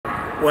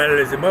Well,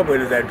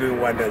 Zimbabweans are doing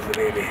wonders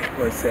really,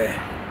 because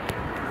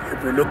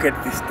if we look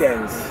at the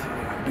stands,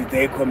 be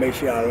they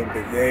commercial,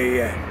 be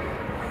they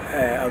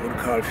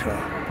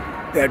agricultural,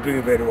 they are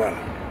doing very well.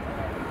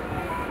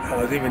 I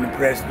was even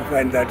impressed to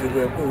find that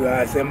we were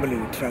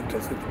assembling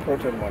tractors, the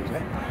proton ones.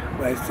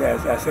 We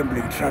were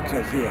assembling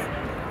tractors here,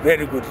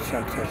 very good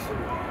tractors.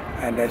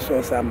 And I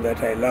saw some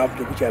that I loved,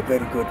 which are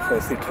very good for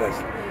citrus,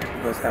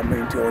 because I'm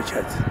into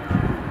orchards.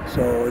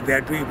 So they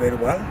are doing very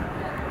well.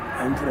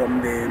 And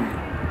from the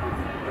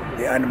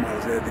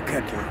animals, the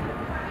cattle,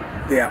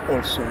 they are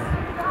also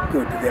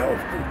good. They are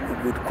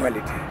of good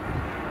quality,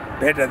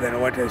 better than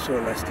what I saw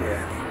last year.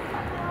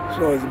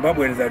 So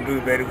Zimbabweans are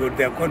doing very good.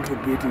 They are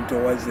contributing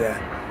towards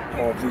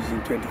our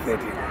vision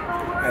 2030.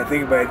 I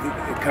think by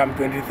come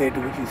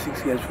 2030, which is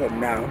 6 years from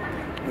now,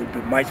 will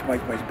be much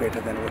better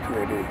than what we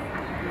are doing.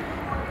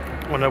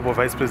 Honorable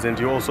Vice President,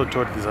 you also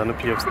taught the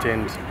ZANU-PF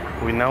stand.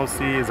 We now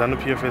see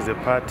ZANU-PF as a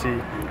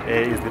party,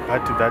 is the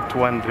party that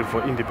won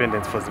for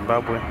independence for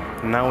Zimbabwe.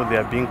 Now they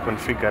are being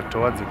configured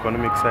towards the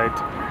economic side.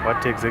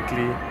 What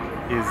exactly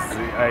is,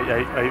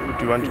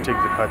 do you want to take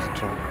the party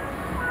to?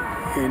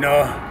 You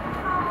know,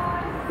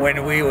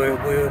 when we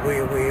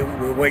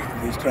waged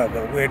this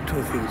struggle, we had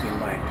two things in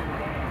mind.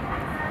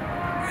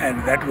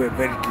 And that were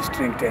very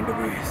distinct, and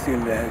we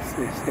still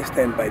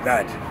stand by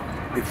that.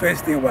 The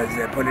first thing was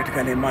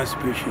political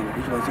emancipation,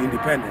 which was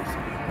independence,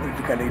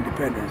 political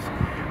independence,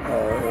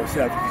 or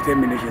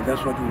self-determination.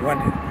 That's what we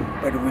wanted.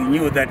 But we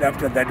knew that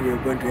after that we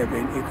were going to have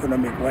an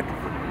economic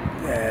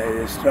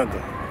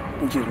struggle,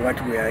 which is what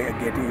we are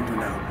getting into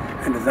now.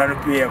 And the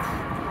ZANU-PF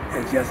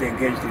has just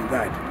engaged in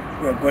that.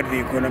 We have got the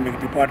economic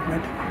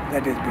department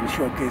that has been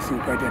showcasing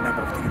quite a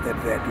number of things that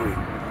they are doing.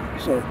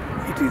 So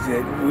it is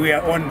we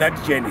are on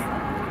that journey.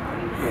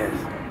 Yes.